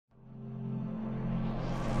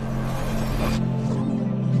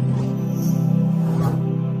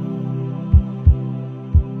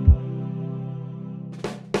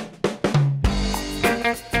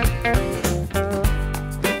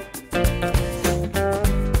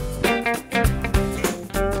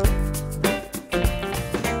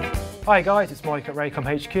Hi guys, it's Mike at Raycom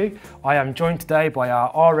HQ. I am joined today by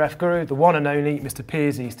our RF guru, the one and only Mr.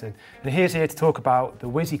 Piers Easton, and he's here to talk about the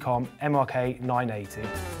Wisycom MRK980.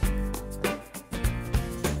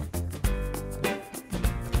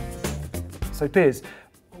 So Piers,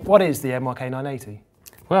 what is the MRK980?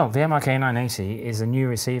 Well, the MRK980 is a new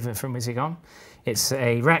receiver from Wisycom. It's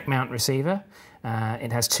a rack mount receiver.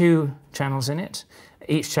 It has 2 channels in it.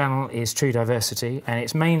 Each channel is true diversity, and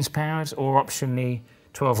it's mains powered or optionally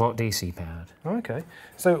 12-volt DC powered. Okay,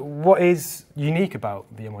 so what is unique about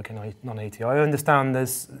the MRK980? I understand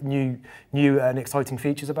there's new and exciting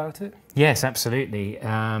features about it. Yes, absolutely.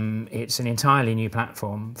 It's an entirely new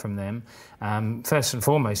platform from them. First and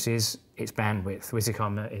foremost is its bandwidth.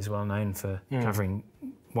 Wisycom is well known for covering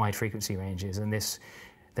wide frequency ranges, and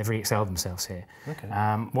they've really excelled themselves here. Okay.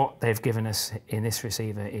 What they've given us in this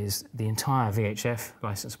receiver is the entire VHF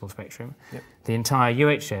licensable spectrum, the entire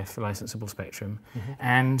UHF licensable spectrum,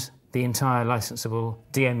 and the entire licensable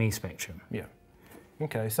DME spectrum. Yeah.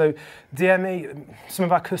 Okay, so DME, some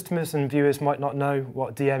of our customers and viewers might not know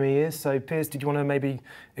what DME is, so Piers, did you want to maybe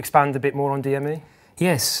expand a bit more on DME?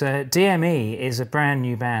 Yes, DME is a brand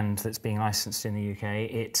new band that's being licensed in the UK.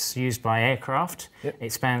 It's used by aircraft.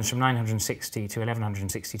 It spans from 960 to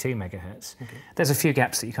 1162 megahertz. Okay. There's a few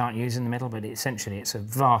gaps that you can't use in the middle, but essentially it's a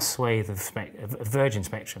vast swathe of virgin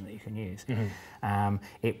spectrum that you can use.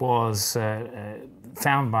 It was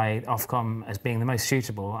found by Ofcom as being the most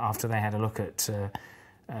suitable after they had a look at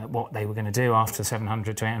what they were going to do after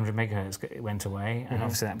 700 to 800 megahertz went away, and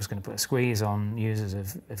obviously that was going to put a squeeze on users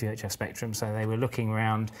of UHF spectrum, so they were looking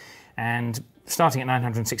around, and starting at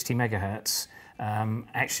 960 megahertz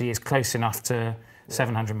actually is close enough to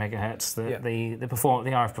 700 megahertz that the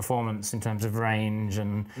RF performance in terms of range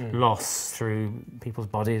and loss through people's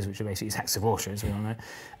bodies, which are basically sacks of water, as we all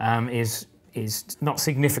know, is not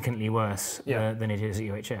significantly worse than it is at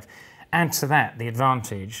UHF. Add to that the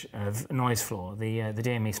advantage of noise floor, the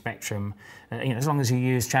DME spectrum. As long as you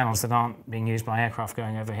use channels that aren't being used by aircraft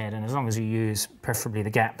going overhead, and as long as you use preferably the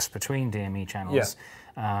gaps between DME channels,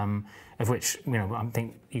 of which I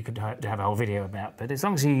think you could have a whole video about. But as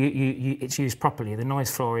long as it's used properly, the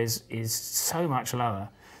noise floor is so much lower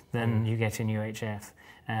than you get in UHF.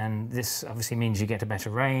 And this obviously means you get a better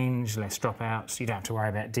range, less dropouts. You don't have to worry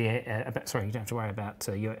about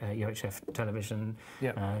UHF television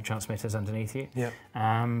transmitters underneath you.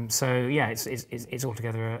 So yeah, it's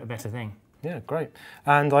altogether a better thing. Yeah, great.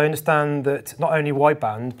 And I understand that not only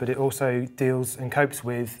wideband, but it also deals and copes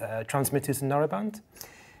with transmitters and narrowband.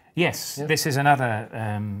 Yes, this is another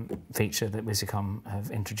feature that Wisycom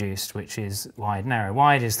have introduced, which is wide-narrow.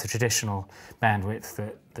 Wide is the traditional bandwidth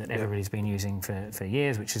that everybody's been using for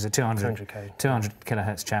years, which is a 200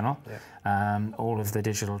 kilohertz channel. All of the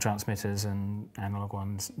digital transmitters and analog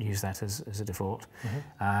ones use that as a default.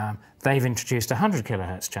 They've introduced a 100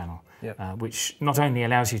 kilohertz channel, which not only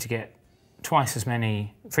allows you to get twice as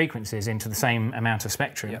many frequencies into the same amount of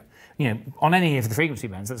spectrum. On any of the frequency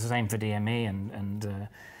bands. That's the same for DME and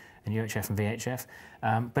UHF and VHF,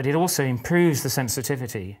 but it also improves the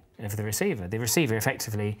sensitivity of the receiver. The receiver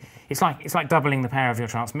effectively, it's like doubling the power of your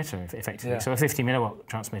transmitter effectively. So a 50 milliwatt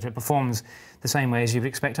transmitter performs the same way as you'd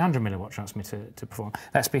expect a 100 milliwatt transmitter to perform.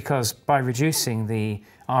 That's because by reducing the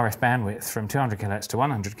RF bandwidth from 200 kilohertz to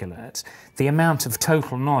 100 kilohertz, the amount of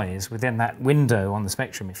total noise within that window on the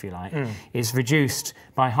spectrum, if you like, is reduced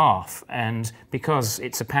by half. And because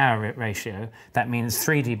it's a power ratio, that means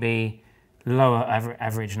 3 dB lower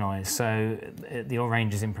average noise, so your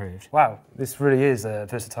range is improved. Wow, this really is a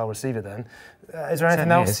versatile receiver then. Is there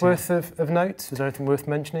anything else worth of note? Is there anything worth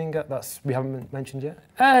mentioning that we haven't mentioned yet?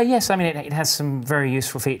 Yes, I mean it has some very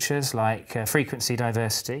useful features like frequency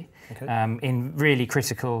diversity. In really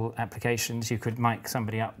critical applications, you could mic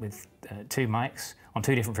somebody up with 2 mics on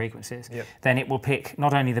 2 different frequencies. Then it will pick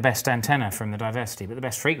not only the best antenna from the diversity, but the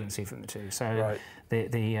best frequency from the 2. So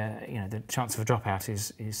the chance of a dropout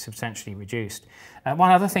is substantially reduced.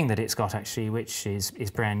 One other thing that it's got actually, which is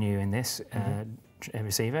brand new in this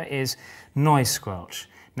receiver, is noise squelch.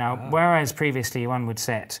 Now, whereas previously one would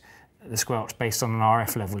set the squelch based on an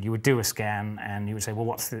RF level, you would do a scan and you would say, well,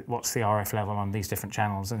 what's the RF level on these different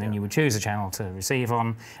channels, and then you would choose a channel to receive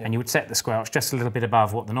on, and you would set the squelch just a little bit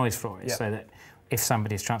above what the noise floor is, so that if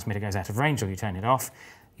somebody's transmitter goes out of range or you turn it off,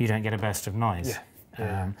 you don't get a burst of noise.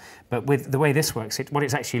 But with the way this works, what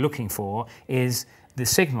it's actually looking for is the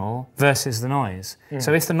signal versus the noise.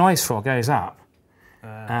 So if the noise floor goes up,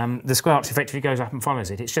 The squelch effectively goes up and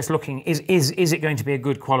follows it. It's just looking, is it going to be a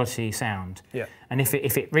good quality sound? Yeah. And if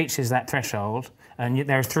it reaches that threshold, and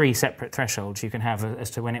there are 3 separate thresholds you can have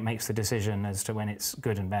as to when it makes the decision as to when it's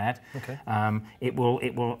good and bad. Okay. It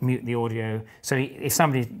will mute the audio. So if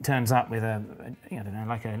somebody turns up with I don't know,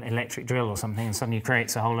 like an electric drill or something, and suddenly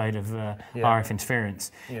creates a whole load of RF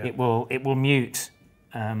interference, it will mute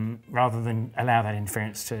rather than allow that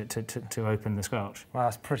interference to open the squelch. Wow,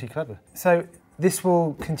 that's pretty clever. So this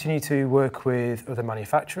will continue to work with other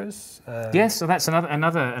manufacturers? Yes, so that's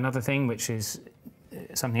another thing which is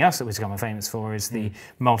something else that Wisycom are famous for is the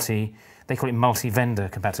they call it multi-vendor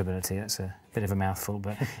compatibility. That's a bit of a mouthful,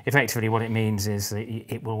 but effectively what it means is that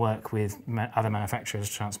it will work with other manufacturers'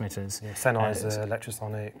 transmitters. Yeah, Synchronized,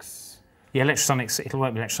 Electrosonics. Yeah, Electrosonics, it'll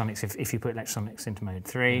work with Electrosonics if you put Electrosonics into mode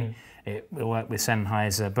 3. It will work with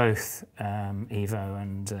Sennheiser, both Evo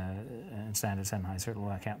and standard Sennheiser. It'll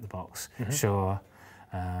work out the box. Sure,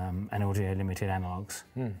 and audio limited analogues.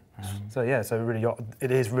 So yeah, so really,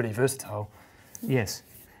 it is really versatile. Yes,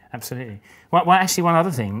 absolutely. Well, actually, one other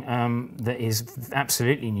thing that is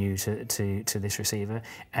absolutely new to this receiver,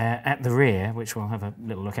 at the rear, which we'll have a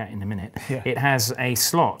little look at in a minute, it has a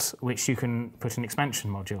slot which you can put an expansion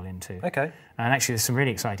module into. Okay. And actually, there's some really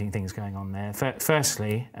exciting things going on there.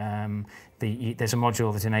 Firstly, there's a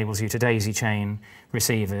module that enables you to daisy chain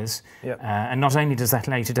receivers, and not only does that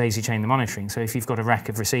allow you to daisy chain the monitoring, so if you've got a rack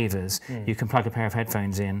of receivers, you can plug a pair of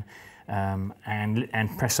headphones in,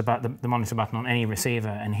 and press the monitor button on any receiver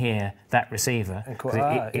and hear that receiver.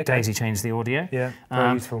 It daisy chains the audio. Yeah,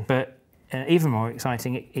 very useful. But even more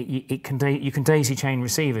exciting, you can daisy chain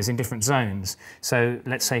receivers in different zones. So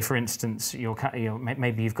let's say, for instance,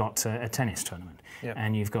 maybe you've got a tennis tournament,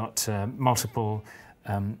 and you've got multiple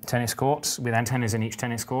tennis courts with antennas in each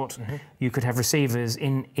tennis court. You could have receivers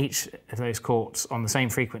in each of those courts on the same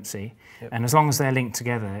frequency, and as long as they're linked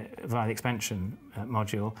together via the expansion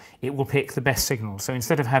module, it will pick the best signal. So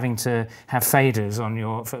instead of having to have faders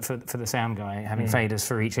on for the sound guy, having faders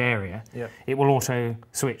for each area, it will auto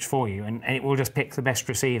switch for you, and it will just pick the best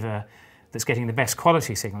receiver that's getting the best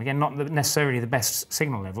quality signal. Again, not necessarily the best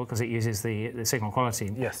signal level, because it uses the signal quality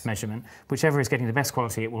measurement. Whichever is getting the best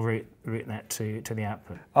quality, it will route that to the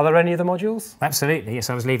output. Are there any other modules? Absolutely, yes.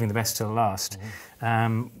 I was leaving the best till last.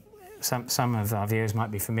 Some of our viewers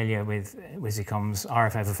might be familiar with Wisycom's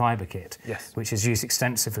RF over fibre kit, which is used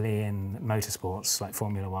extensively in motorsports like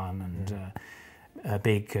Formula One and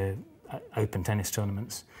big open tennis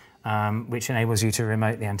tournaments. Which enables you to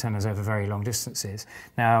remote the antennas over very long distances.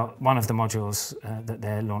 Now, one of the modules that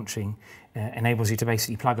they're launching enables you to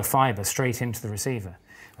basically plug a fibre straight into the receiver,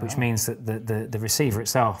 which means that the receiver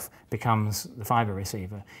itself becomes the fibre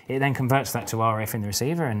receiver. It then converts that to RF in the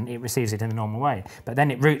receiver, and it receives it in the normal way. But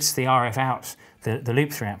then it routes the RF out, the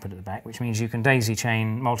loop-through output at the back, which means you can daisy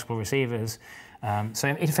chain multiple receivers. So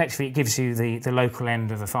effectively it gives you the local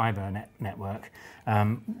end of a fibre network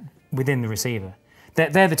within the receiver.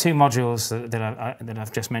 They're the 2 modules that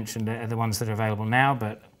I've just mentioned, are the ones that are available now,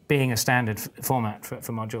 but being a standard format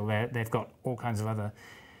for module, they've got all kinds of other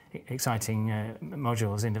exciting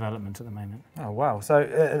modules in development at the moment. Oh, wow. So,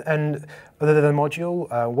 and other than the module,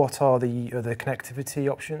 what are the other connectivity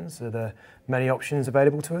options? Are there many options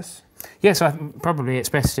available to us? Yeah, so probably it's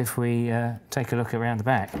best if we take a look around the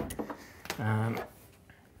back.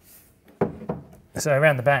 So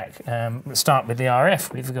around the back, let's start with the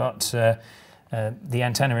RF. We've got the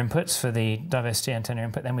antenna inputs for the diversity antenna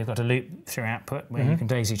input. Then we've got a loop through output where you can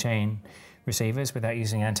daisy chain receivers without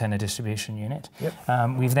using an antenna distribution unit.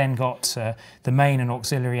 We've then got the main and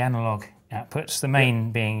auxiliary analog outputs. The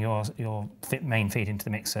main being your main feed into the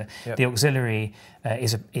mixer. The auxiliary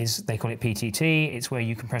is they call it PTT. It's where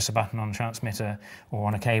you can press a button on a transmitter or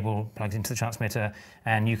on a cable plugged into the transmitter,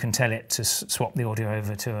 and you can tell it to swap the audio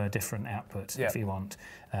over to a different output if you want.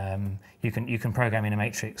 You can program in a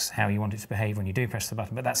matrix how you want it to behave when you do press the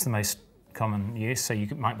button, but that's the most common use. So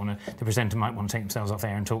the presenter might want to take themselves off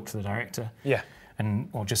air and talk to the director,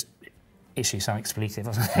 or just issue some expletive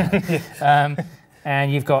or something.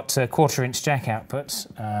 And you've got 1/4-inch jack outputs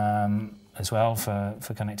as well for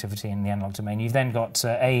connectivity in the analog domain. You've then got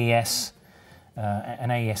AES, an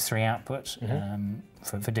AES3 output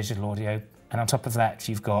for digital audio, and on top of that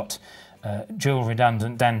you've got dual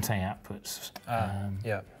redundant Dante outputs.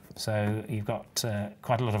 So you've got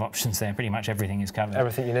quite a lot of options there. Pretty much everything is covered.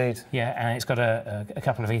 Everything you need. Yeah, and it's got a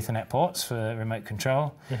couple of Ethernet ports for remote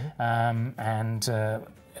control, and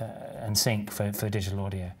sync for digital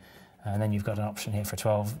audio. And then you've got an option here for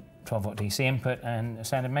 12-watt DC input and a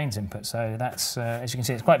standard mains input. So that's, as you can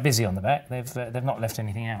see, it's quite busy on the back. They've not left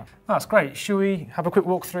anything out. That's great. Shall we have a quick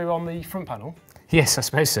walk through on the front panel? Yes, I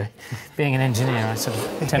suppose so. Being an engineer, I sort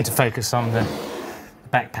of tend to focus on the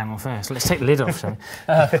back panel first. Let's take the lid off. So.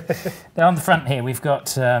 On the front here, we've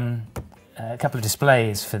got a couple of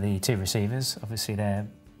displays for the two receivers. Obviously,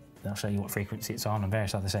 they'll show you what frequency it's on and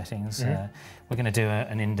various other settings. We're going to do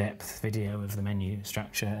an in-depth video of the menu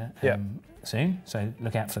structure soon, so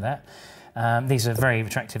look out for that. These are very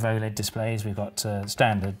attractive OLED displays. We've got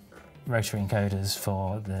standard rotary encoders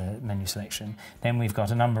for the menu selection. Then we've got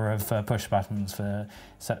a number of push buttons for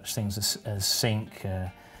such things as sync,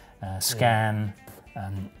 scan,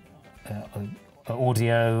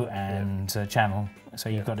 audio and channel. So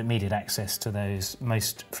you've got immediate access to those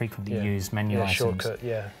most frequently used menu items. Shortcut,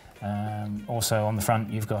 also on the front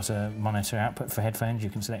you've got a monitor output for headphones. You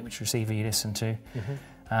can select which receiver you listen to.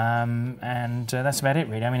 And that's about it,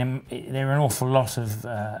 really. I mean, there are an awful lot of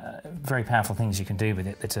very powerful things you can do with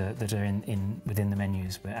it that are within the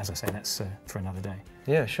menus. But as I say, that's for another day.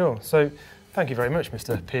 Yeah, sure. So thank you very much,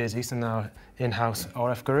 Mr. Piers Easton, our in-house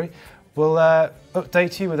RF guru. We'll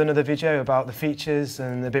update you with another video about the features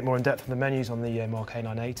and a bit more in depth on the menus on the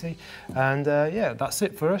MRK980. And yeah, that's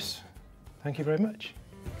it for us. Thank you very much.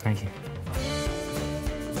 Thank you.